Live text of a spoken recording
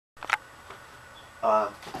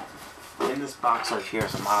In this box right here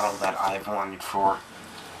is a model that I've wanted for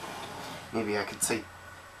maybe I could say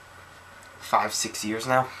 5-6 years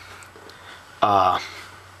now. Not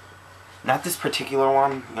this particular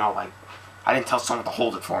one, you know, like I didn't tell someone to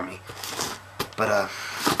hold it for me, but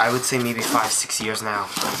I would say maybe 5-6 years now.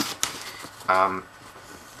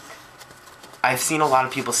 I've seen a lot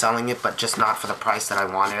of people selling it, but just not for the price that I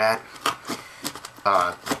want it at.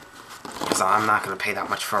 Because I'm not going to pay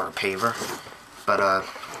that much for a paver. But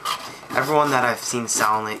everyone that I've seen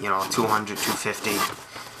selling it, you know, $200,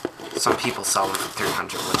 $250. Some people sell them for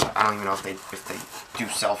 $300, which I don't even know if they do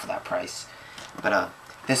sell for that price. But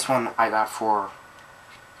this one I got for,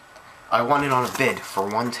 I won it on a bid for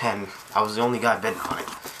 $110. I was the only guy bidding on it.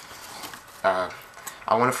 I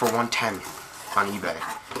won it for $110 on eBay,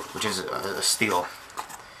 which is a steal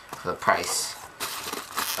for the price.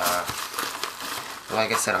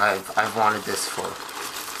 Like I said, I've wanted this for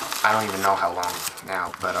I don't even know how long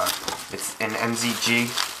now, but it's an NZG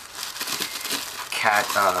cat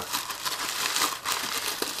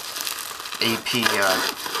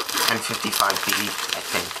AP-1055B.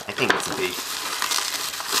 I think it's a B.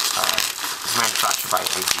 It's manufactured by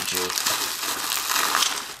NZG.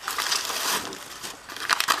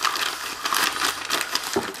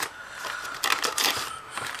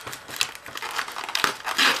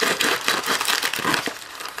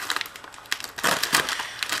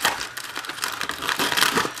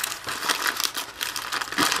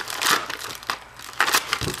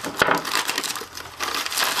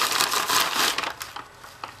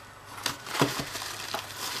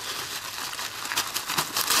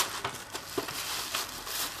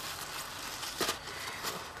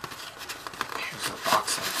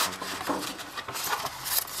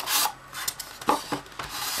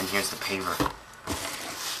 And here's the paver.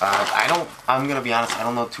 I'm gonna be honest, I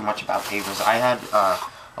don't know too much about pavers. I had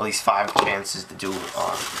at least 5 chances to do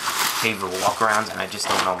paver walkarounds, and I just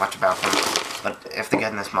don't know much about them. But if they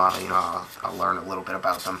get in this model, you know, I'll learn a little bit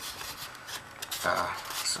about them.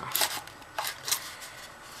 So.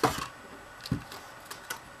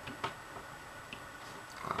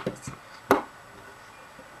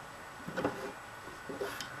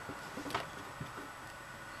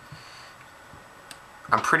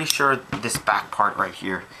 I'm pretty sure this back part right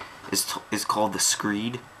here is called the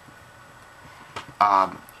screed.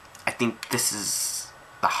 I think this is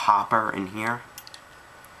the hopper in here.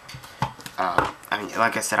 I mean,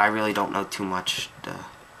 like I said, I really don't know too much.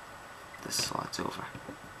 This slides over.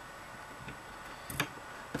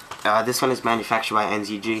 This one is manufactured by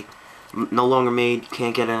NZG. No longer made.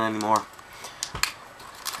 Can't get it anymore.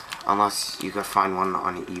 Unless you could find one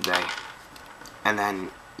on eBay. And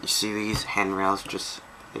then you see these handrails, just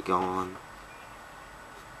they go on.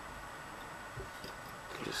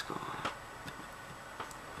 They just go on.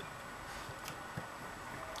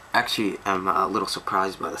 Actually, I'm a little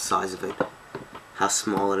surprised by the size of it. How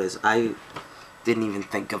small it is. I didn't even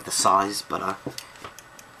think of the size, but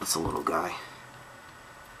it's a little guy.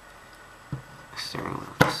 Steering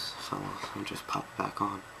wheel, this fella. I'll just pop it back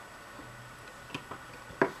on.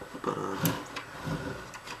 But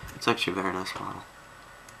it's actually a very nice model.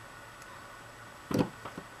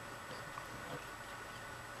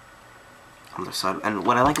 On their side, and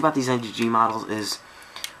what I like about these NZG models is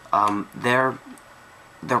their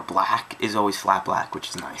black is always flat black, which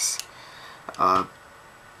is nice. I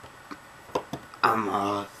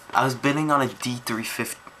was bidding on a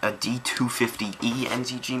D250E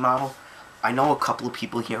NZG model. I know a couple of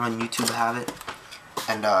people here on YouTube have it,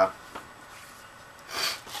 and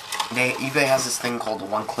eBay has this thing called a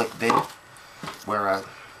one-click bid, where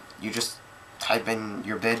you just type in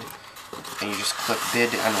your bid and you just click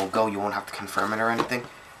bid and it'll go. You won't have to confirm it or anything.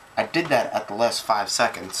 I did that at the last 5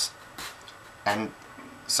 seconds, and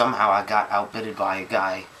somehow I got outbidded by a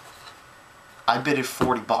guy. I bidded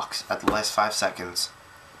 $40 at the last 5 seconds,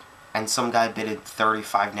 and some guy bidded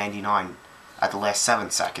 $35.99 at the last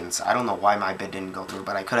 7 seconds. I don't know why my bid didn't go through,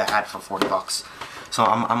 but I could have had it for $40. So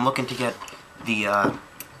I'm looking to get the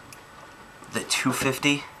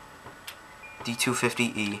 250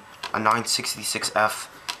 D250E, a 966F.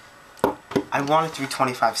 I want a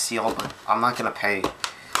 325 seal, but I'm not gonna pay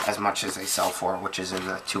as much as they sell for, which is in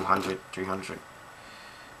the 200, 300,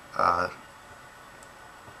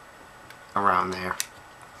 around there.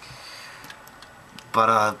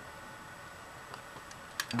 But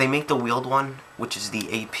they make the wheeled one, which is the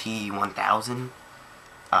AP-1000.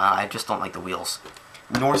 I just don't like the wheels.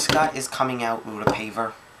 Northcott is coming out with a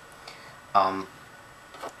paver.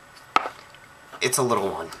 It's a little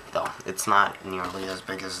one, though. It's not nearly as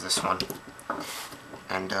big as this one.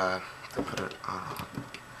 And to put it on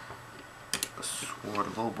a sword,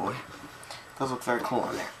 oh boy. Does look very cool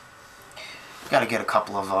on there. Gotta get a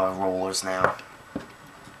couple of rollers now.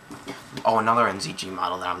 Oh, another NZG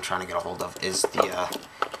model that I'm trying to get a hold of is the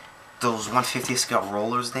those 150 scale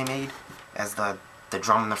rollers they made, as the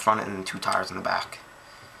drum in the front and 2 tires in the back.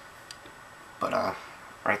 But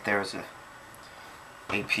right there is a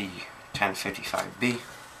AP-1055B.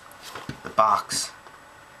 The box.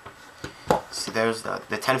 So there's the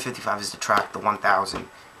 1055 is the track, the 1000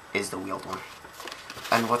 is the wheeled one.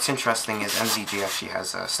 And what's interesting is NZG actually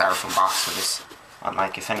has a styrofoam box for this.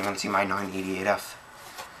 Unlike if anyone see my 988F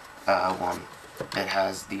one, it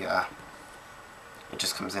has the it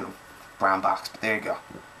just comes in a brown box. But there you go.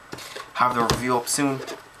 Have the review up soon.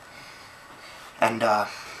 And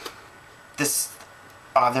this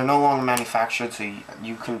they're no longer manufactured, so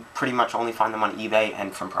you can pretty much only find them on eBay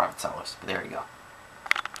and from private sellers. But there you go.